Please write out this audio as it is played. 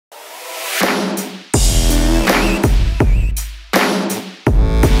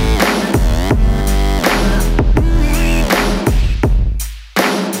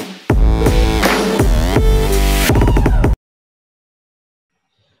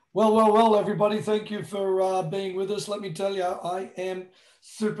Well, everybody. Thank you for being with us. Let me tell you, I am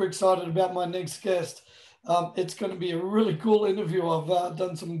super excited about my next guest. It's going to be a really cool interview. I've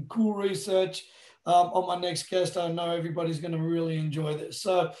done some cool research on my next guest. I know everybody's going to really enjoy this.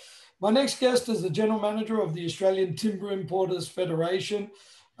 So, my next guest is the General Manager of the Australian Timber Importers Federation,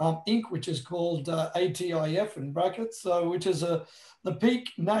 Inc., which is called ATIF in brackets, which is the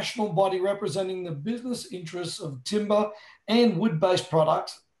peak national body representing the business interests of timber and wood-based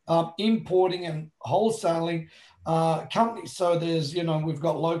products importing and wholesaling companies. So we've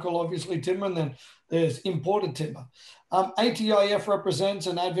got local, obviously, timber, and then there's imported timber. ATIF represents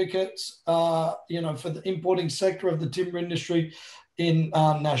and advocates, for the importing sector of the timber industry in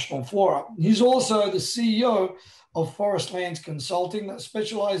national fora. He's also the CEO of Forest Lands Consulting that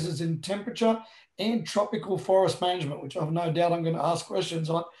specializes in temperature and tropical forest management, which I've no doubt I'm going to ask questions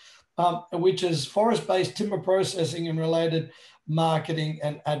on, which is forest-based timber processing and related marketing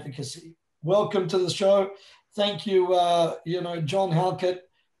and advocacy. Welcome to the show. Thank you, John Halkett.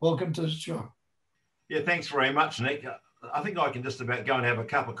 Welcome to the show. Yeah, thanks very much, Nick. I think I can just about go and have a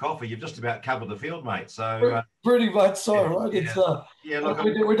cup of coffee. You've just about covered the field, mate. So pretty much so, right? Look,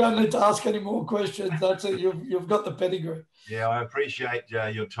 we don't need to ask any more questions. That's it. You've got the pedigree. Yeah, I appreciate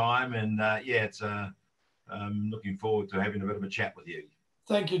your time, and it's looking forward to having a bit of a chat with you.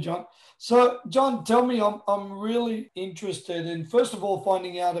 Thank you, John. So, John, tell me, I'm really interested in, first of all,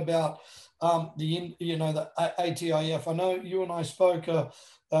 finding out about the ATIF. I know you and I spoke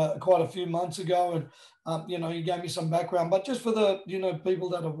quite a few months ago, and you gave me some background. But just for the people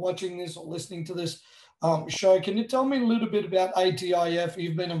that are watching this or listening to this show, can you tell me a little bit about ATIF?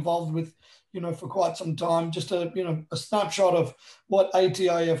 You've been involved with for quite some time. Just a snapshot of what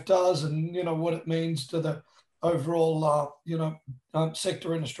ATIF does and what it means to the overall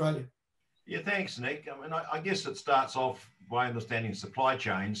sector in Australia. Yeah, thanks, Nick. I mean, I guess it starts off by understanding supply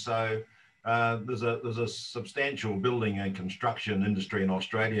chain. So there's a substantial building and construction industry in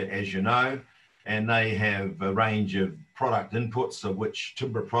Australia, as you know, and they have a range of product inputs, of which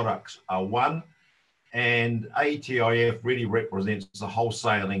timber products are one. And ATIF really represents the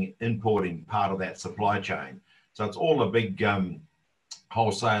wholesaling, importing part of that supply chain. So it's all the big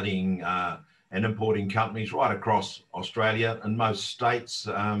wholesaling and importing companies right across Australia and most states.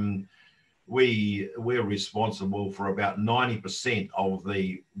 We're responsible for about 90% of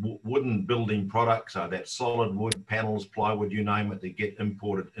the wooden building products, so that solid wood, panels, plywood, you name it, that get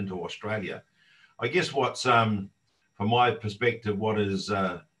imported into Australia. I guess what's, from my perspective, what is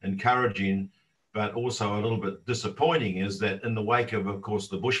encouraging, but also a little bit disappointing, is that in the wake of course,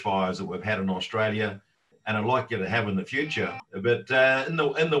 the bushfires that we've had in Australia, and I'd like you to have in the future, but in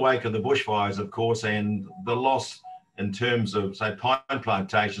the wake of the bushfires, of course, and the loss in terms of, say, pine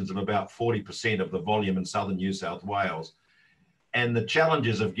plantations of about 40% of the volume in southern New South Wales, and the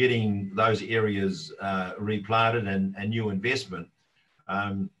challenges of getting those areas replanted and new investment,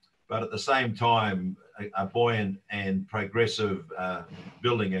 but at the same time, a buoyant and progressive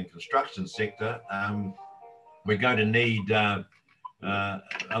building and construction sector, we're going to need a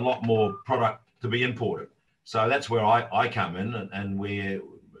lot more product to be imported. So that's where I come in, and where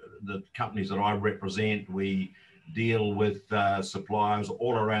the companies that I represent, we deal with suppliers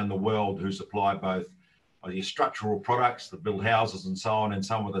all around the world who supply both the structural products that build houses and so on, and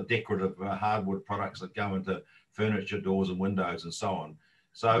some of the decorative hardwood products that go into furniture, doors and windows and so on.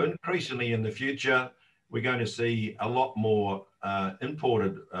 So increasingly in the future, we're going to see a lot more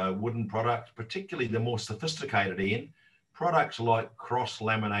imported wooden products, particularly the more sophisticated end, products like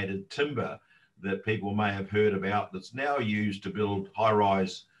cross-laminated timber that people may have heard about, that's now used to build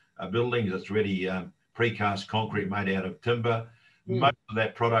high-rise buildings. It's really precast concrete made out of timber. Most of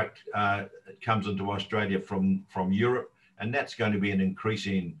that product comes into Australia from Europe, and that's going to be an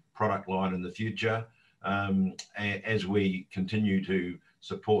increasing product line in the future as we continue to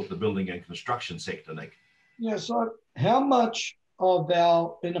support the building and construction sector, Nick. Yeah, so how much of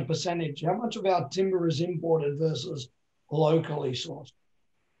our, in a percentage, how much of our timber is imported versus locally sourced?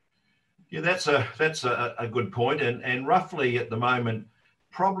 Yeah, that's a good point. And roughly at the moment,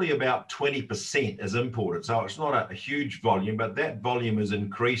 probably about 20% is imported. So it's not a huge volume, but that volume is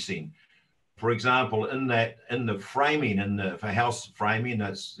increasing. For example, in the framing, for house framing,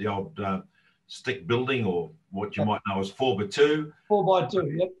 that's the old stick building, or what you might know as 4x2.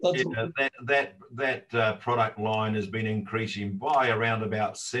 4x2, yep. That product line has been increasing by around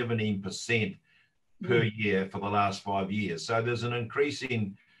about 17% per year for the last 5 years. So there's an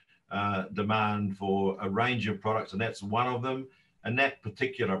increasing demand for a range of products, and that's one of them. And that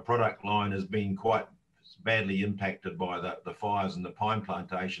particular product line has been quite badly impacted by the fires and the pine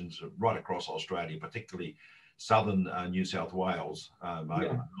plantations right across Australia, particularly southern New South Wales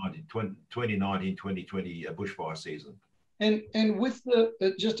over 2019, 2020 bushfire season. And with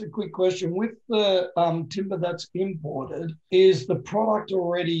the, just a quick question, with the timber that's imported, is the product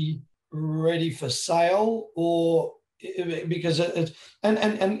already ready for sale, or because it's,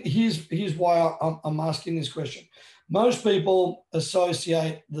 and here's why I'm asking this question. Most people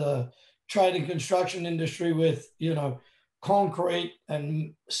associate the trade and construction industry with, you know, concrete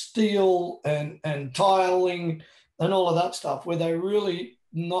and steel and tiling and all of that stuff, where they really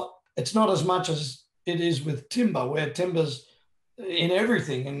not, it's not as much as it is with timber, where timber's in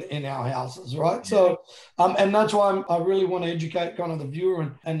everything in our houses, right? So, and that's why I really want to educate kind of the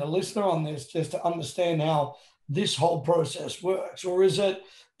viewer and the listener on this, just to understand how this whole process works. Or is it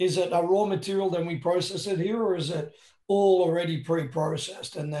a raw material, then we process it here, or is it all already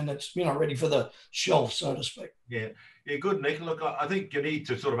pre-processed and then it's, you know, ready for the shelf, so to speak? Yeah, good, Nick. Look, I think you need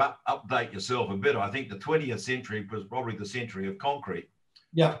to sort of update yourself a bit. I think the 20th century was probably the century of concrete.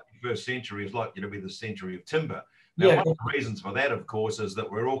 Yeah. The 21st century is likely to be the century of timber. Now, one of the reasons for that, of course, is that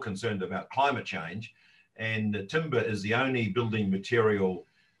we're all concerned about climate change, and timber is the only building material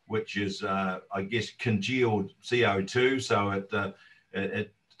which is, I guess, congealed CO2. So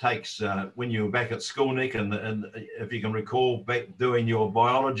it takes, when you were back at school, Nick, and if you can recall back doing your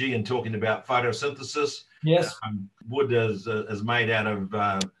biology and talking about photosynthesis, yes, wood is made out of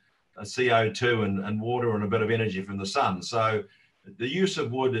CO2 and water and a bit of energy from the sun. So the use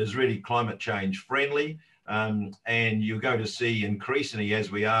of wood is really climate change friendly. And you're going to see increasingly,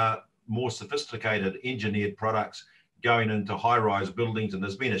 as we are, more sophisticated engineered products going into high-rise buildings. And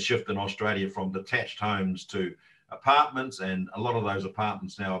there's been a shift in Australia from detached homes to apartments, and a lot of those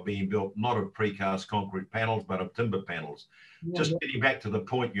apartments now are being built not of precast concrete panels, but of timber panels. Just getting back to the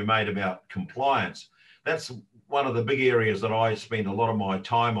point you made about compliance, that's one of the big areas that I spend a lot of my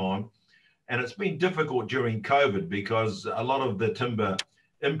time on. And it's been difficult during COVID because a lot of the timber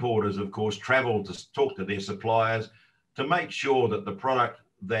importers, of course, travel to talk to their suppliers to make sure that the product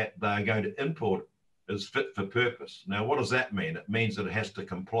that they're going to import is fit for purpose. Now, what does that mean? It means that it has to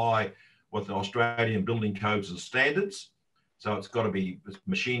comply with the Australian building codes and standards. So it's got to be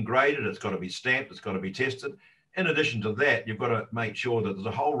machine graded, it's got to be stamped, it's got to be tested. In addition to that, you've got to make sure that there's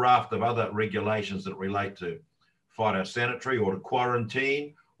a whole raft of other regulations that relate to phytosanitary or to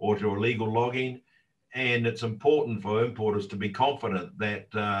quarantine or to illegal logging. And it's important for importers to be confident that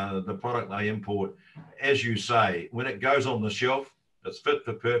the product they import, as you say, when it goes on the shelf, it's fit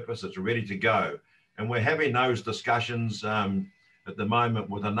for purpose, it's ready to go. And we're having those discussions at the moment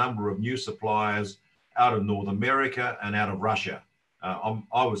with a number of new suppliers out of North America and out of Russia.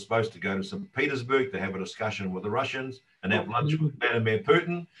 I was supposed to go to St. Petersburg to have a discussion with the Russians and have lunch with Vladimir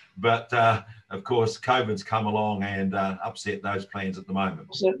Putin. But of course, COVID's come along and upset those plans at the moment.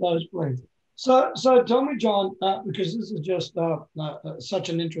 Upset those plans. So tell me, John, because this is just such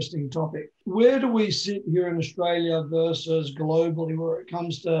an interesting topic. Where do we sit here in Australia versus globally, where it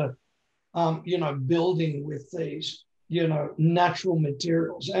comes to, you know, building with these, you know, natural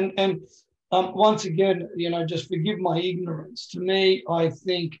materials? And once again, you know, just forgive my ignorance. To me, I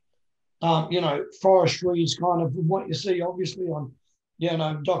think, you know, forestry is kind of what you see, obviously, on, you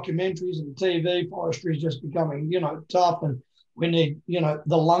know, documentaries and TV. Forestry is just becoming, you know, tough, and we need, you know,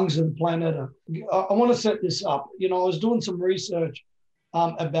 the lungs of the planet. I want to set this up. You know, I was doing some research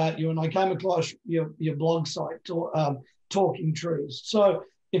about you, and I came across your blog site, Talking Trees. So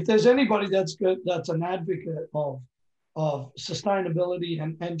if there's anybody that's good, that's an advocate of sustainability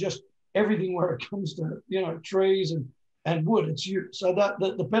and just everything where it comes to, you know, trees and wood, it's you. So that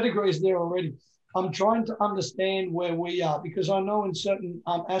the pedigree is there already. I'm trying to understand where we are, because I know in certain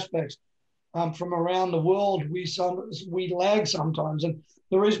aspects, from around the world, we lag sometimes. And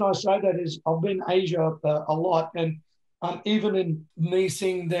the reason I say that is I've been in Asia a lot, and even in me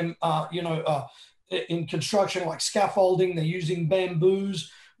seeing them, you know, in construction, like scaffolding, they're using bamboos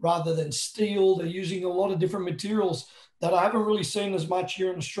rather than steel. They're using a lot of different materials that I haven't really seen as much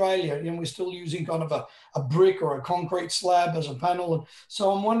here in Australia. And we're still using kind of a brick or a concrete slab as a panel. And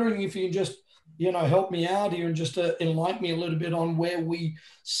so I'm wondering if you can just, you know, help me out here and just enlighten me a little bit on where we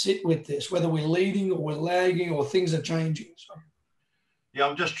sit with this, whether we're leading or we're lagging or things are changing. So. Yeah,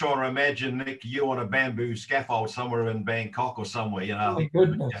 I'm just trying to imagine, Nick, you on a bamboo scaffold somewhere in Bangkok or somewhere, you know. Oh, my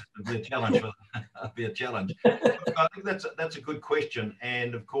goodness. It'd be a challenge. It'd be a challenge. I think that's a good question.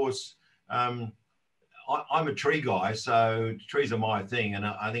 And of course, I'm a tree guy, so trees are my thing. And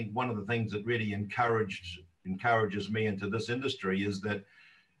I think one of the things that really encourages me into this industry is that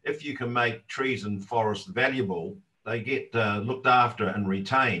if you can make trees and forests valuable, they get looked after and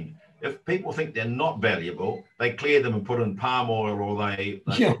retained. If people think they're not valuable, they clear them and put in palm oil, or they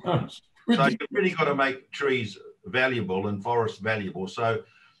So you've really got to make trees valuable and forests valuable. So,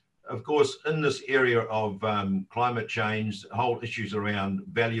 of course, in this area of climate change, whole issues around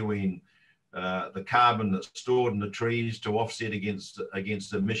valuing the carbon that's stored in the trees to offset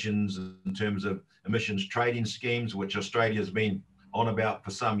against emissions in terms of emissions trading schemes, which Australia's been on about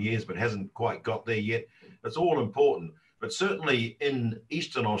for some years but hasn't quite got there yet. It's all important. But certainly in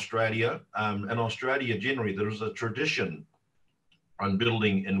Eastern Australia and Australia generally, there is a tradition on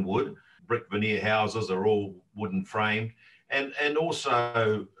building in wood. Brick veneer houses are all wooden framed. And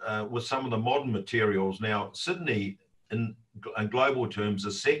also with some of the modern materials. Now, Sydney, in global terms,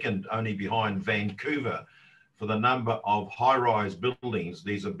 is second only behind Vancouver for the number of high-rise buildings.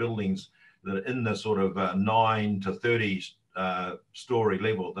 These are buildings that are in the sort of 9 to 30 story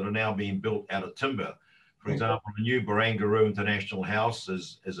level that are now being built out of timber. For example, the new Barangaroo International House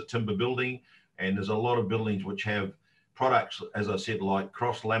is a timber building, and there's a lot of buildings which have products, as I said, like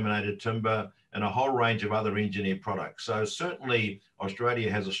cross-laminated timber and a whole range of other engineered products. So certainly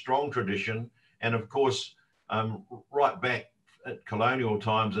Australia has a strong tradition. And of course, right back at colonial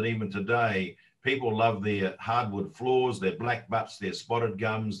times and even today, people love their hardwood floors, their black butts, their spotted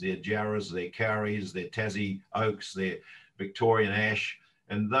gums, their jarrahs, their karris, their Tassie oaks, their Victorian ash.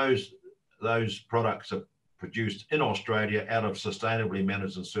 And those products are produced in Australia out of sustainably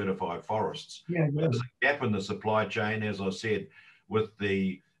managed and certified forests. Yeah, there's a gap in the supply chain, as I said, with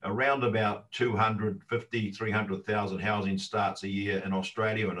the around about 250, 300,000 housing starts a year in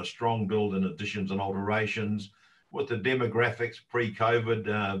Australia, and a strong build in additions and alterations, with the demographics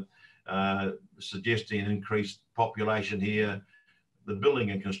pre-COVID suggesting increased population here. The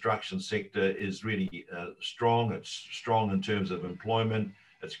building and construction sector is really strong. It's strong in terms of employment,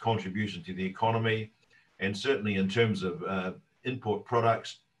 its contribution to the economy. And certainly in terms of input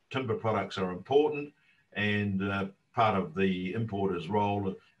products, timber products are important, and part of the importer's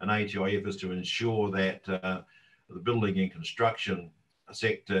role in ATIF is to ensure that the building and construction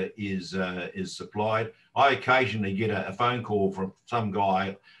sector is supplied. I occasionally get a phone call from some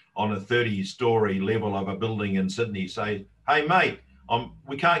guy on a 30-story level of a building in Sydney say, "Hey mate,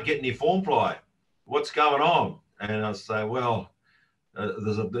 we can't get any form ply. What's going on?" And I say, well,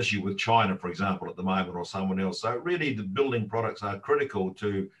 there's an issue with China, for example, at the moment, or someone else. So really the building products are critical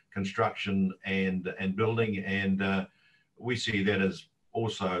to construction and building, and we see that as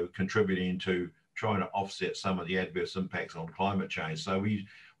also contributing to trying to offset some of the adverse impacts on climate change. So we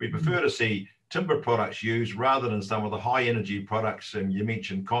prefer to see timber products used rather than some of the high energy products, and you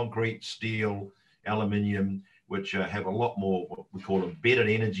mentioned concrete, steel, aluminium, which have a lot more what we call embedded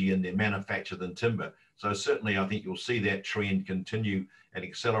energy in their manufacture than timber. So certainly I think you'll see that trend continue and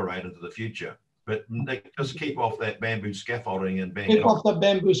accelerate into the future. But Nick, just keep off that bamboo scaffolding in Bangkok. Keep off the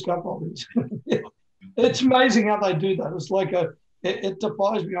bamboo scaffolding. It's amazing how they do that. It's like it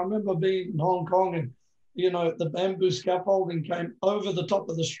defies me. I remember being in Hong Kong, and the bamboo scaffolding came over the top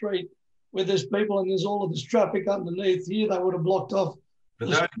of the street where there's people and there's all of this traffic underneath. Here they would have blocked off. But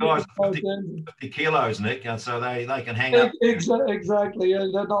those guys are 50 kilos, Nick, and so they can hang up. Exactly. Yeah,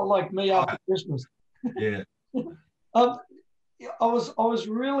 they're not like me after Christmas. Yeah. I was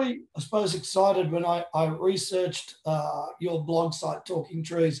really, I suppose, excited when I researched your blog site, Talking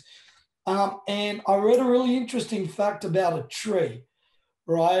Trees, and I read a really interesting fact about a tree,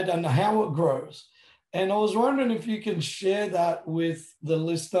 right, and how it grows. And I was wondering if you can share that with the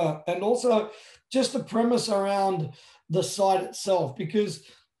listener, and also just the premise around the site itself, because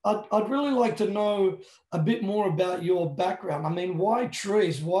I'd really like to know a bit more about your background. I mean, why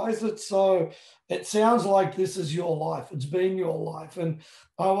trees? Why is it so? It sounds like this is your life. It's been your life. And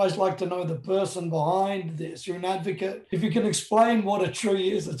I always like to know the person behind this. You're an advocate. If you can explain what a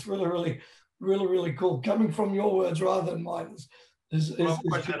tree is, it's really cool. Coming from your words rather than mine I've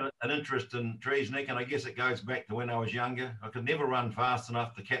always had an interest in trees, Nick, and I guess it goes back to when I was younger. I could never run fast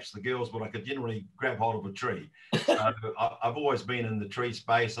enough to catch the girls, but I could generally grab hold of a tree. So I've always been in the tree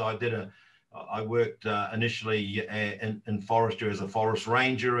space. I worked initially in forestry as a forest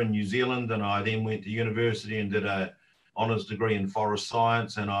ranger in New Zealand, and I then went to university and did a honours degree in forest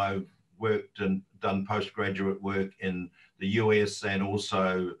science, and I've worked and done postgraduate work in the US and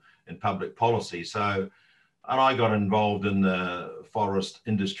also in public policy. And I got involved in the forest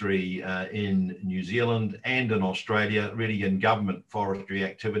industry in New Zealand and in Australia, really in government forestry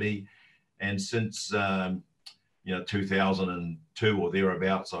activity. And since 2002 or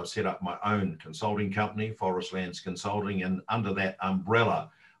thereabouts, I set up my own consulting company, Forest Lands Consulting, and under that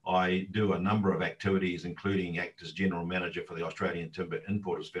umbrella, I do a number of activities, including act as general manager for the Australian Timber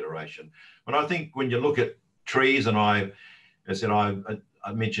Importers Federation. But I think when you look at trees, and I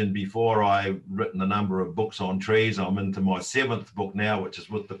I mentioned before, I've written a number of books on trees. I'm into my 7th book now, which is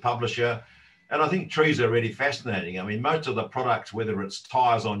with the publisher. And I think trees are really fascinating. I mean, most of the products, whether it's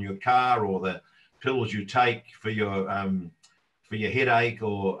tires on your car or the pills you take for your headache,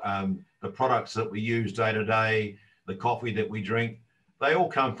 or the products that we use day to day, the coffee that we drink, they all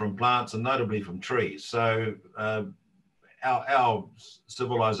come from plants and notably from trees. So our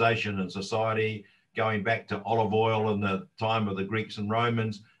civilization and society, going back to olive oil in the time of the Greeks and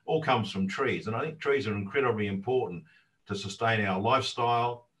Romans, all comes from trees. And I think trees are incredibly important to sustain our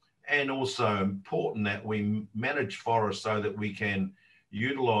lifestyle, and also important that we manage forests so that we can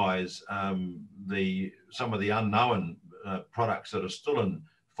utilize some of the unknown products that are still in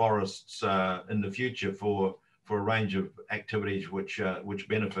forests in the future for a range of activities which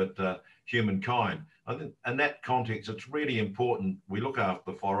benefit humankind. I think in that context, it's really important we look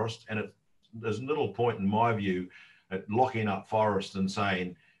after the forest, and there's little point in my view at locking up forest and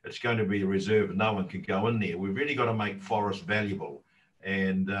saying it's going to be a reserve and no one can go in there. We've really got to make forests valuable.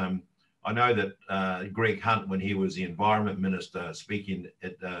 And I know that Greg Hunt, when he was the Environment Minister speaking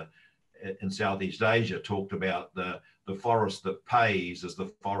in Southeast Asia, talked about the forest that pays is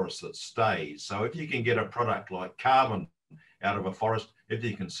the forest that stays. So if you can get a product like carbon out of a forest, if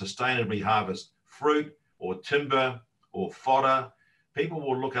you can sustainably harvest fruit or timber or fodder, people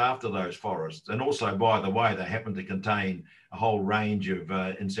will look after those forests. And also, by the way, they happen to contain a whole range of,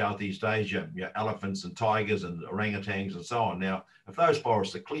 in Southeast Asia, elephants and tigers and orangutans and so on. Now, if those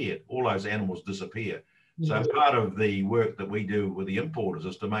forests are cleared, all those animals disappear. So part of the work that we do with the importers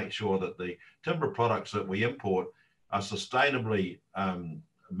is to make sure that the timber products that we import are sustainably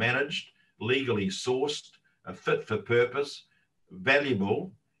managed, legally sourced, fit for purpose,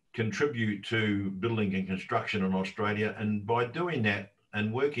 valuable, contribute to building and construction in Australia. And by doing that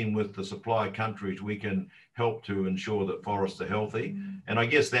and working with the supply countries, we can help to ensure that forests are healthy. And I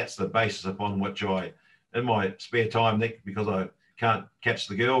guess that's the basis upon which I, in my spare time, Nick, because I can't catch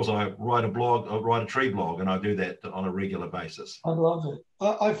the girls, I write a blog, I write a tree blog, and I do that on a regular basis. I love it.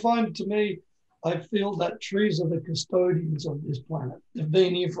 I find, to me, I feel that trees are the custodians of this planet. They've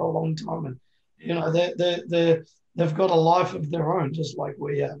been here for a long time, and you know they've got a life of their own, just like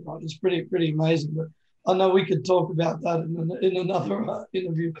we have. Right? It's pretty amazing. But I know we could talk about that in another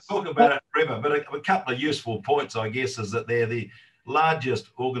interview. We'll talk about it forever, but a couple of useful points, I guess, is that they're the largest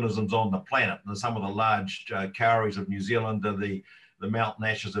organisms on the planet. And some of the large kauris of New Zealand are the mountain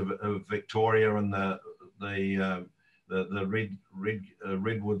ashes of Victoria, and the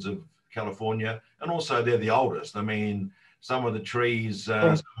redwoods of California, and also they're the oldest. I mean, some of the trees,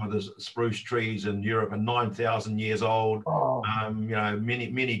 some of the spruce trees in Europe are 9,000 years old. You know,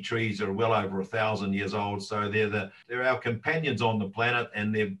 many trees are well over 1,000 years old. So they're our companions on the planet,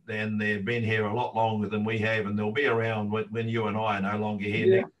 and they've been here a lot longer than we have, and they'll be around when you and I are no longer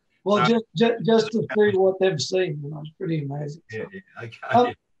here. Yeah. Well, just to see what they've seen, you know, it's pretty amazing. So. Yeah.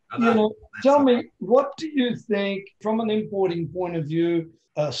 Okay. You know, tell me, what do you think from an importing point of view,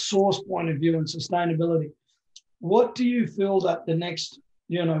 a source point of view, and sustainability? What do you feel that the next,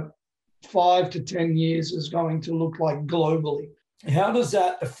 5 to 10 years is going to look like globally? How does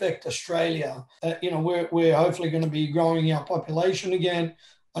that affect Australia? We're hopefully going to be growing our population again.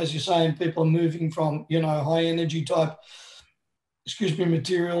 As you're saying, people are moving from, high energy type,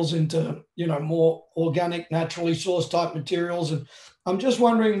 materials into, more organic, naturally sourced type materials. And I'm just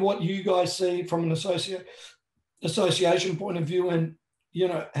wondering what you guys see from an association point of view, and,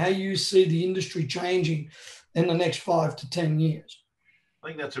 how you see the industry changing in the next 5 to 10 years. I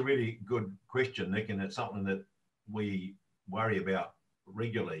think that's a really good question, Nick, and it's something that we worry about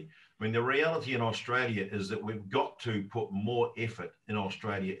regularly. I mean, the reality in Australia is that we've got to put more effort in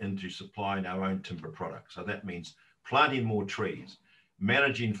Australia into supplying our own timber products. So that means planting more trees,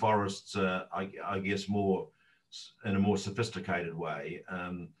 managing forests, I guess, more in a more sophisticated way.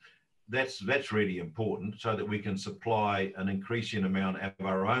 That's really important, so that we can supply an increasing amount of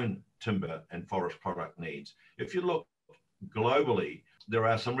our own timber and forest product needs. If you look globally, there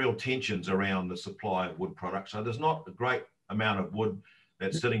are some real tensions around the supply of wood products. So there's not a great amount of wood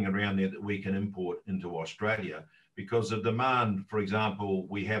that's sitting around there that we can import into Australia, because the demand, for example,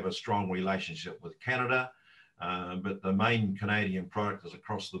 we have a strong relationship with Canada, but the main Canadian product is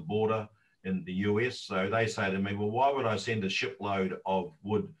across the border in the US. So they say to me, well, why would I send a shipload of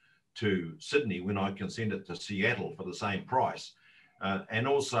wood to Sydney when I can send it to Seattle for the same price? And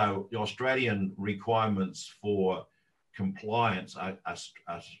also the Australian requirements for compliance are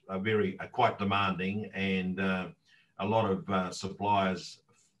quite demanding, and a lot of suppliers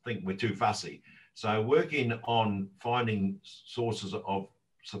think we're too fussy. So working on finding sources of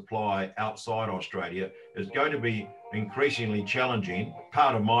supply outside Australia is going to be increasingly challenging.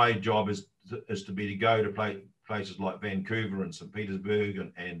 Part of my job is to go to places like Vancouver and St.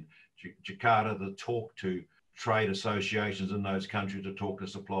 Petersburg and Jakarta to talk to trade associations in those countries, to talk to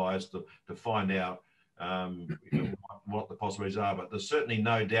suppliers, to find out what the possibilities are. But there's certainly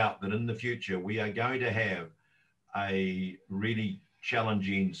no doubt that in the future we are going to have a really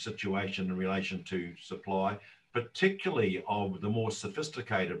challenging situation in relation to supply, particularly of the more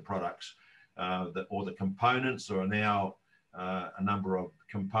sophisticated products or the components. There are now a number of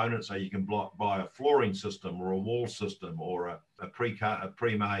components, so you can buy a flooring system or a wall system or a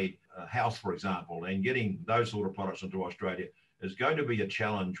pre-made house, for example, and getting those sort of products into Australia is going to be a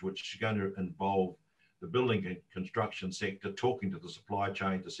challenge, which is going to involve the building and construction sector talking to the supply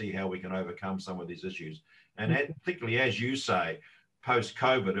chain to see how we can overcome some of these issues. And particularly, as you say,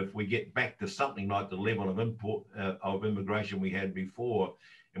 post-COVID, if we get back to something like the level of immigration we had before,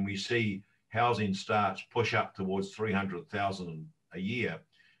 and we see housing starts push up towards 300,000 a year,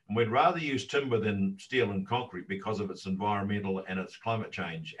 and we'd rather use timber than steel and concrete because of its environmental and its climate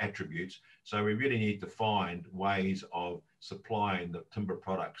change attributes. So we really need to find ways of supplying the timber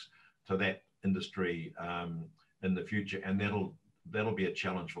products to that industry in the future, and that'll be a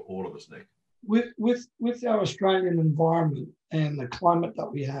challenge for all of us, Nick. With our Australian environment and the climate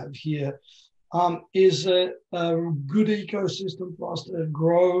that we have here, is it a good ecosystem for us to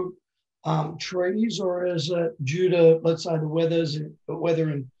grow trees, or is it due to, let's say, the weather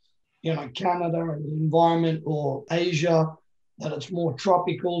in Canada and the environment, or Asia, that it's more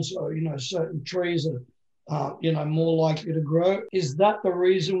tropical, so certain trees are more likely to grow? Is that the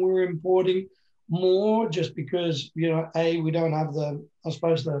reason we're importing more, just because we don't have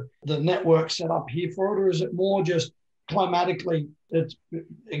the network set up here for it, or is it more just climatically it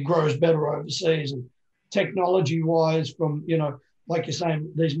grows better overseas, and technology wise from like you're saying,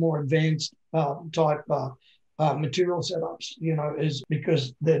 these more advanced type material setups is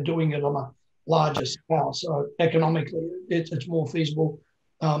because they're doing it on a larger scale, so economically it's more feasible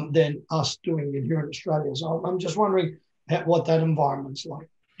than us doing it here in Australia. So I'm just wondering what that environment's like.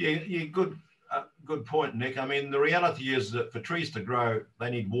 Yeah, good point, Nick. I mean, the reality is that for trees to grow, they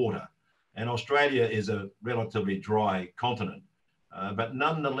need water. And Australia is a relatively dry continent. But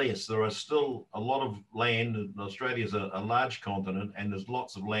nonetheless, there are still a lot of land. Australia is a large continent, and there's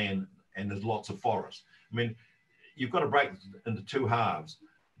lots of land and there's lots of forest. I mean, you've got to break it into two halves.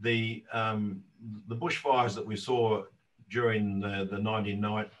 The bushfires that we saw during the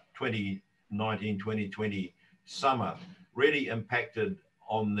 2019-2020 summer really impacted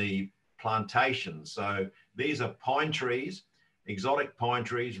on the plantations. So these are pine trees, exotic pine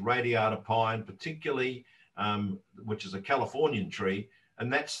trees, radiata pine, particularly, which is a Californian tree.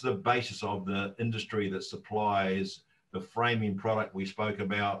 And that's the basis of the industry that supplies the framing product we spoke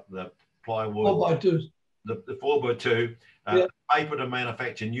about, the plywood, 4x2, the 4x2, paper to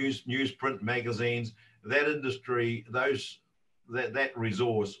manufacture newsprint magazines. That industry, that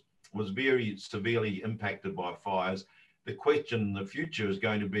resource was very severely impacted by fires. The question in the future is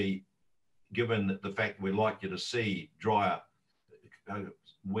going to be, given the fact we're likely to see drier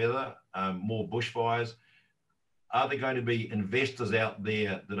weather, more bushfires, are there going to be investors out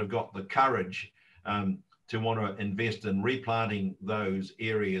there that have got the courage to want to invest in replanting those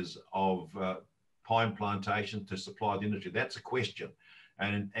areas of pine plantation to supply the industry? That's a question.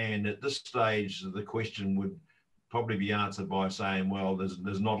 And at this stage, the question would probably be answered by saying, well, there's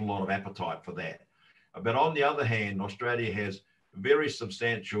not a lot of appetite for that. But on the other hand, Australia has very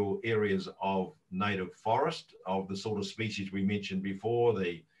substantial areas of native forest of the sort of species we mentioned before,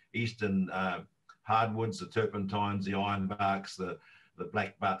 the eastern hardwoods, the turpentines, the ironbarks, the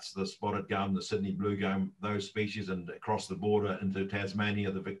black butts, the spotted gum, the Sydney blue gum, those species, and across the border into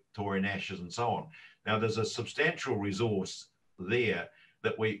Tasmania, the Victorian ashes, and so on. Now, there's a substantial resource there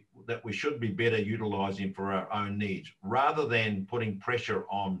that we should be better utilising for our own needs, rather than putting pressure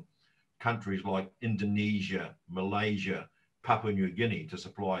on countries like Indonesia, Malaysia, Papua New Guinea to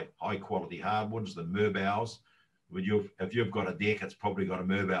supply high quality hardwoods, the merbau's. If you've got a deck, it's probably got a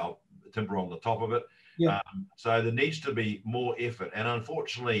merbau timber on the top of it. Yeah. So there needs to be more effort. And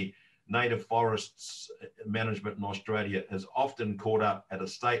unfortunately, native forests management in Australia is often caught up at a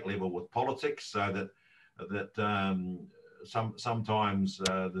state level with politics, so that sometimes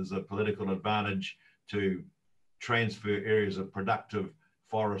there's a political advantage to transfer areas of productive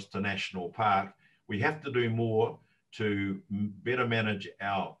forest to national park. We have to do more to better manage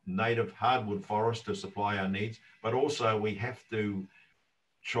our native hardwood forest to supply our needs, but also we have to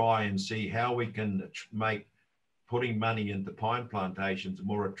try and see how we can make putting money into pine plantations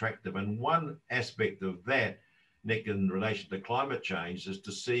more attractive. And one aspect of that Nick, in relation to climate change, is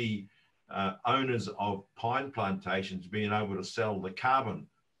to see owners of pine plantations being able to sell the carbon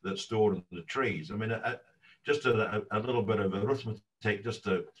that's stored in the trees. I mean, just a little bit of arithmetic, just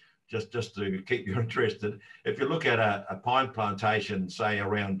to keep you interested. If you look at a pine plantation, say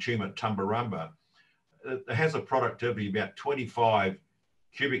around Tumbarumba, it has a productivity of about 25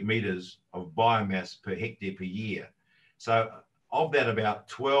 cubic meters of biomass per hectare per year. So of that, about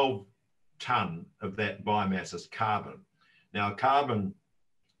 12 tonne of that biomass is carbon. Now, carbon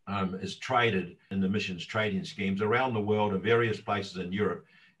is traded in emissions trading schemes around the world in various places in Europe,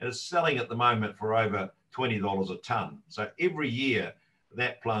 and it's selling at the moment for over $20 a tonne. So every year,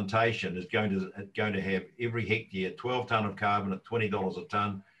 that plantation is going to have every hectare 12 tonne of carbon at $20 a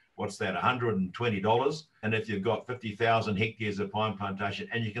tonne. What's that, $120? And if you've got 50,000 hectares of pine plantation,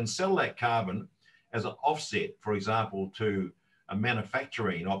 and you can sell that carbon as an offset, for example, to a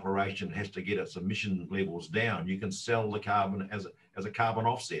manufacturing operation has to get its emission levels down, you can sell the carbon as a carbon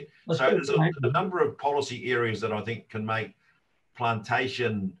offset. So there's a number of policy areas that I think can make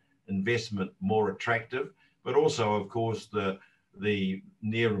plantation investment more attractive, but also, of course, the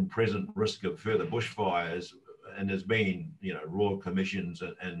near and present risk of further bushfires. And there's been, royal commissions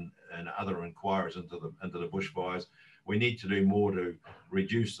and other inquiries into the bushfires. We need to do more to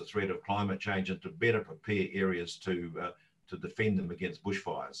reduce the threat of climate change and to better prepare areas to defend them against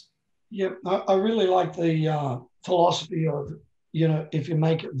bushfires. Yeah, I really like the philosophy of, if you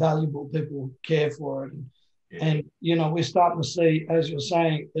make it valuable, people care for it. Yeah. And, we're starting to see, as you're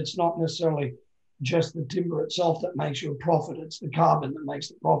saying, it's not necessarily just the timber itself that makes you a profit. It's the carbon that makes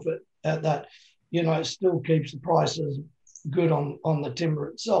the profit at that. It still keeps the prices good on the timber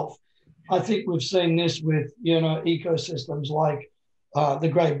itself. I think we've seen this with, ecosystems like the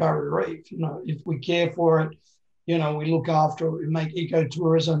Great Barrier Reef. If we care for it, we look after it, we make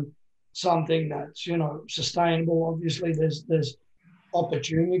ecotourism something that's, sustainable. Obviously, there's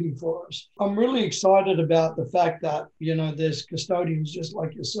opportunity for us. I'm really excited about the fact that, there's custodians just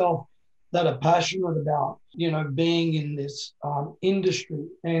like yourself that are passionate about, being in this industry.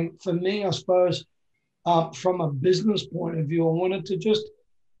 And for me, I suppose, from a business point of view, I wanted to just,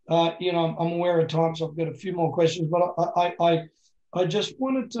 I'm aware of time, so I've got a few more questions, but I just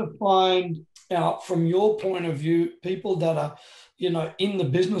wanted to find out from your point of view, people that are, in the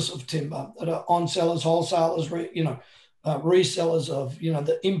business of timber, that are on sellers, wholesalers, resellers of,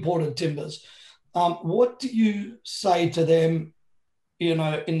 the imported timbers. What do you say to them, in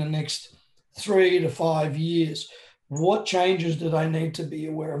the next 3 to 5 years? What changes do they need to be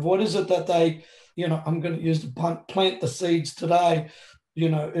aware of? What is it that they, I'm going to use the plant the seeds today,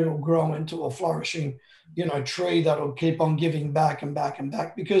 it'll grow into a flourishing, tree that'll keep on giving back and back and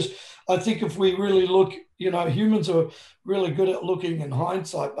back. Because I think if we really look, humans are really good at looking in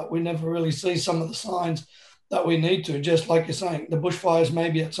hindsight, but we never really see some of the signs that we need to. Just like you're saying, the bushfires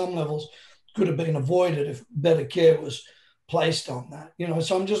maybe at some levels could have been avoided if better care was placed on that.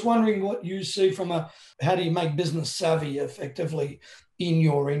 So I'm just wondering what you see from how do you make business savvy effectively in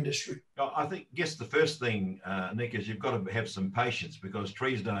your industry? I guess the first thing, Nick, is you've got to have some patience, because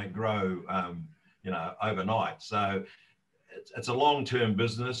trees don't grow, overnight. So it's a long-term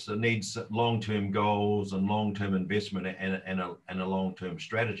business. It needs long-term goals and long-term investment and a long-term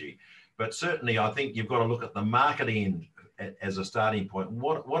strategy. But certainly, I think you've got to look at the market end as a starting point.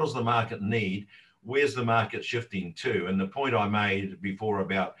 What does the market need? Where's the market shifting to? And the point I made before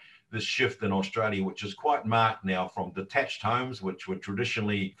about this shift in Australia, which is quite marked now from detached homes, which were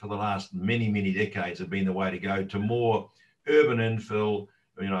traditionally for the last many, many decades have been the way to go, to more urban infill,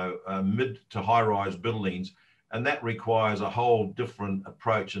 mid to high-rise buildings. And that requires a whole different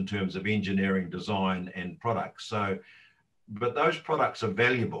approach in terms of engineering, design, and products. But those products are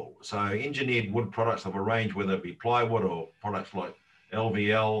valuable. So engineered wood products of a range, whether it be plywood or products like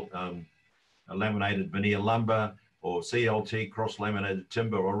LVL, laminated veneer lumber, or CLT, cross-laminated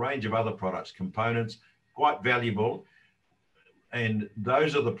timber, or a range of other products, components, quite valuable. And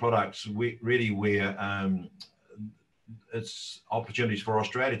those are the products really where it's opportunities for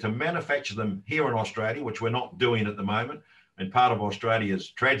Australia to manufacture them here in Australia, which we're not doing at the moment. And part of Australia's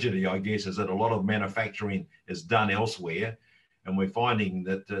tragedy, I guess, is that a lot of manufacturing is done elsewhere. And we're finding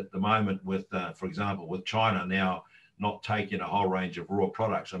that at the moment with, for example, with China now not taking a whole range of raw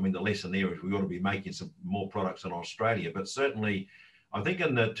products. I mean, the lesson there is we've got to be making some more products in Australia. But certainly, I think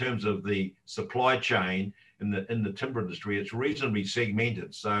in the terms of the supply chain in the timber industry, it's reasonably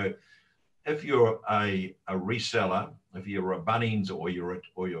segmented. So if you're a reseller, if you're a Bunnings or you're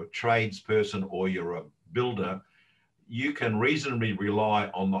a tradesperson or you're a builder, you can reasonably rely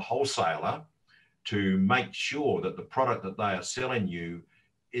on the wholesaler to make sure that the product that they are selling you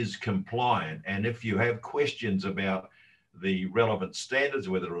is compliant. And if you have questions about the relevant standards,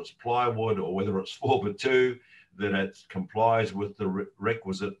 whether it's plywood or whether it's 4x2, that it complies with the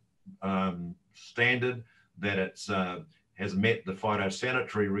requisite standard, that it's has met the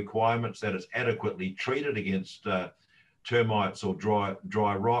phytosanitary requirements, that it's adequately treated against termites or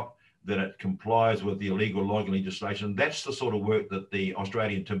dry rot, that it complies with the illegal logging legislation. That's the sort of work that the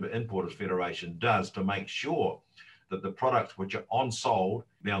Australian Timber Importers Federation does to make sure that the products which are on sold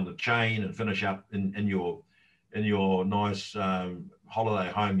down the chain and finish up in your nice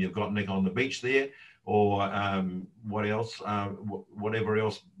holiday home you've got, Nick, on the beach there, or whatever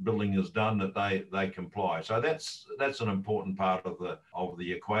else building is done, that they comply. So that's an important part of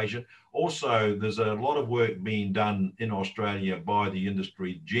the equation. Also, there's a lot of work being done in Australia by the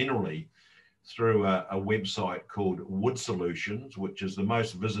industry generally through a website called Wood Solutions, which is the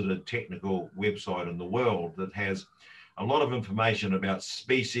most visited technical website in the world, that has a lot of information about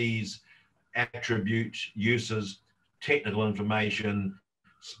species, attributes, uses, technical information,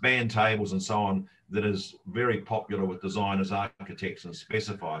 span tables and so on, that is very popular with designers, architects and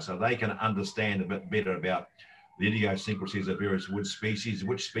specifiers, so they can understand a bit better about the idiosyncrasies of various wood species,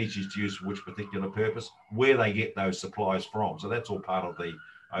 which species to use for which particular purpose, where they get those supplies from. So that's all part of the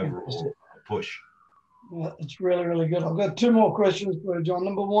overall push. Well, it's really, really good. I've got two more questions for you, John.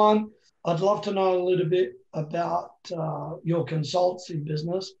 Number one, I'd love to know a little bit about your consultancy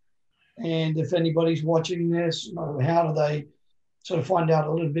business. And if anybody's watching this, you know, how do they sort of find out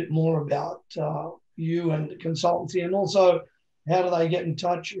a little bit more about you and the consultancy? And also, how do they get in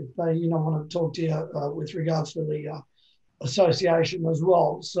touch if they, you know, want to talk to you with regards to the association as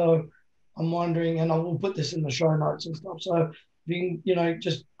well? So I'm wondering, and I will put this in the show notes and stuff. So if you can, you know,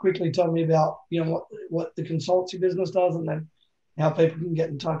 just quickly tell me about, you know, what the consultancy business does, and then how people can get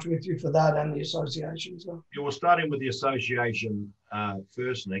in touch with you for that and the association. So yeah, well, starting with the association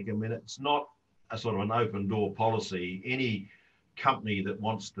first, Nick. I mean, it's not a sort of an open door policy. Any company that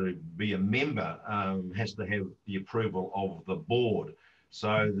wants to be a member has to have the approval of the board,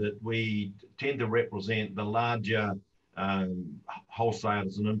 so that we tend to represent the larger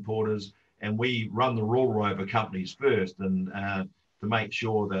wholesalers and importers, and we run the ruler over companies first, and to make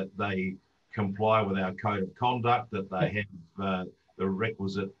sure that they comply with our code of conduct, that they have the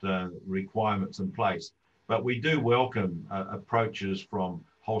requisite requirements in place. But we do welcome approaches from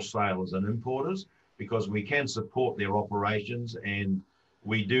wholesalers and importers, because we can support their operations, and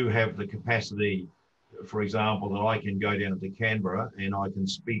we do have the capacity, for example, that I can go down to Canberra and I can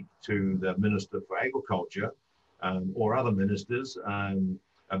speak to the Minister for Agriculture or other ministers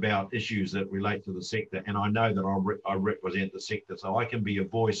about issues that relate to the sector. And I know that I represent the sector, so I can be a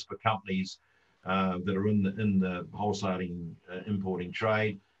voice for companies that are in the wholesaling importing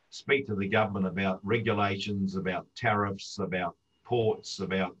trade, speak to the government about regulations, about tariffs, about ports,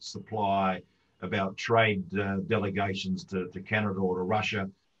 about supply, about trade delegations to Canada or to Russia.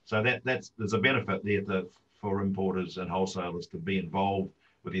 So there's a benefit there for importers and wholesalers to be involved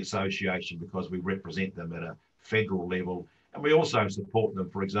with the association, because we represent them at a federal level. And we also support them.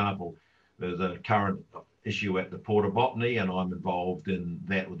 For example, there's a current issue at the Port of Botany, and I'm involved in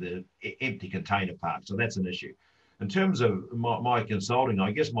that with the empty container park. So that's an issue. In terms of my consulting,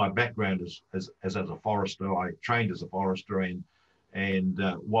 I guess my background is as a forester. I trained as a forester, and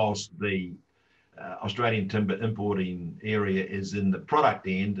whilst the Australian timber importing area is in the product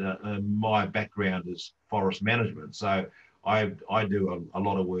end, my background is forest management. So I do a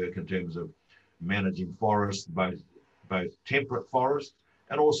lot of work in terms of managing forests, both temperate forests,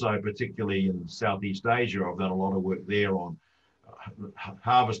 and also particularly in Southeast Asia. I've done a lot of work there on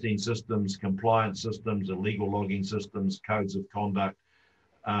harvesting systems, compliance systems, illegal logging systems, codes of conduct,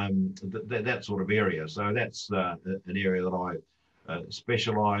 that sort of area. So that's an area that I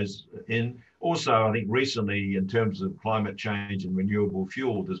specialise in. Also, I think recently, in terms of climate change and renewable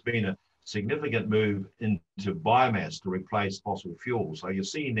fuel, there's been a significant move into biomass to replace fossil fuels. So you're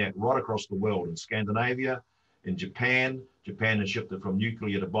seeing that right across the world. In Scandinavia, in Japan has shifted from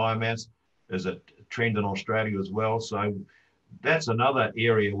nuclear to biomass. There's a trend in Australia as well. So that's another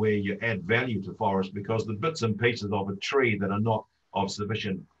area where you add value to forest, because the bits and pieces of a tree that are not of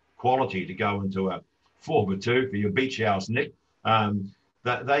sufficient quality to go into a 4x2 for your beach house, Nick,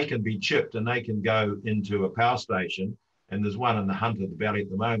 that they can be chipped and they can go into a power station. And there's one in the Hunter Valley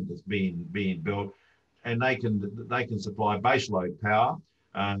at the moment that's being built, and they can supply baseload power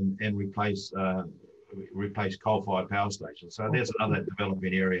and replace coal-fired power stations. So there's another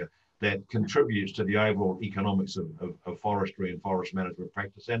developing area that contributes to the overall economics of forestry and forest management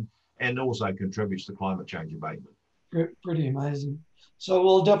practice, and also contributes to climate change abatement. Pretty amazing. So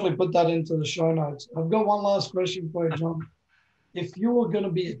we'll definitely put that into the show notes. I've got one last question for you, John. if you were going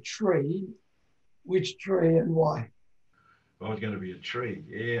to be a tree, which tree and why? I was going to be a tree.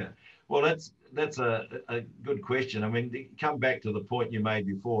 Yeah. Well, that's a good question. I mean, come back to the point you made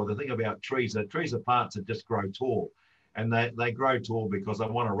before. The thing about trees are plants that just grow tall, and they grow tall because they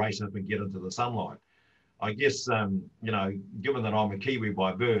want to race up and get into the sunlight. I guess given that I'm a Kiwi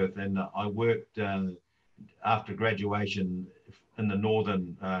by birth, and I worked after graduation in the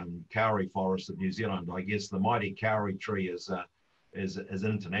northern kauri forests of New Zealand, I guess the mighty kauri tree is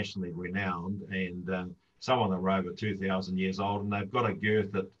internationally renowned, and some of them are over 2,000 years old, and they've got a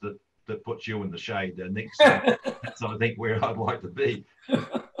girth that puts you in the shade. They're next to, that's I think where I'd like to be.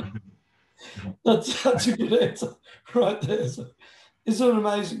 That's a good answer right there. So, isn't it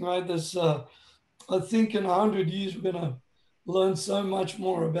amazing, mate? This, I think in 100 years, we're going to learn so much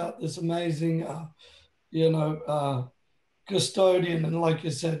more about this amazing, custodian. And like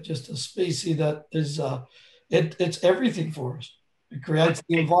you said, just a species that is, it's everything for us. It creates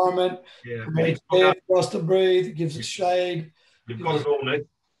the environment, Yeah, creates air for us to breathe, it gives us shade. You've got it all, Nick.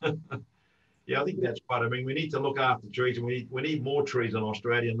 Yeah, I think that's right. I mean, we need to look after trees, and we need more trees in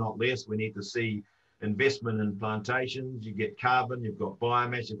Australia, not less. We need to see investment in plantations. You get carbon, you've got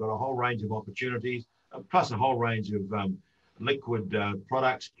biomass, you've got a whole range of opportunities, plus a whole range of liquid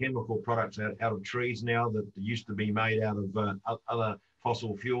products, chemical products out of trees now that used to be made out of other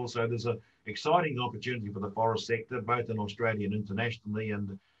fossil fuels. So there's an exciting opportunity for the forest sector, both in Australia and internationally,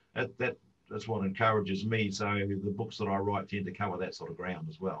 and that's what encourages me. So the books that I write tend to cover that sort of ground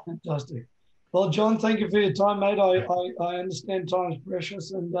as well. Fantastic. Well, John, thank you for your time, mate. I understand time's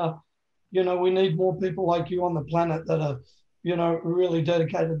precious, and we need more people like you on the planet that are, really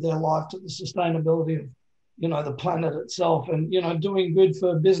dedicated their life to the sustainability of, the planet itself, and doing good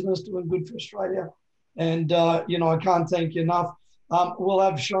for business, doing good for Australia, and I can't thank you enough. We'll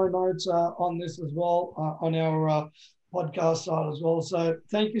have show notes on this as well on our podcast side as well. So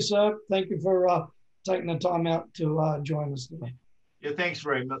thank you, sir. Thank you for taking the time out to join us today. Yeah, thanks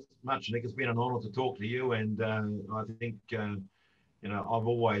very much, Nick. It's been an honour to talk to you, and I think I've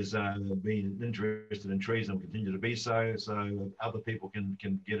always been interested in trees and continue to be so. So other people can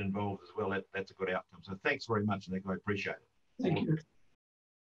get involved as well. That's a good outcome. So thanks very much, Nick. I appreciate it. Thank you.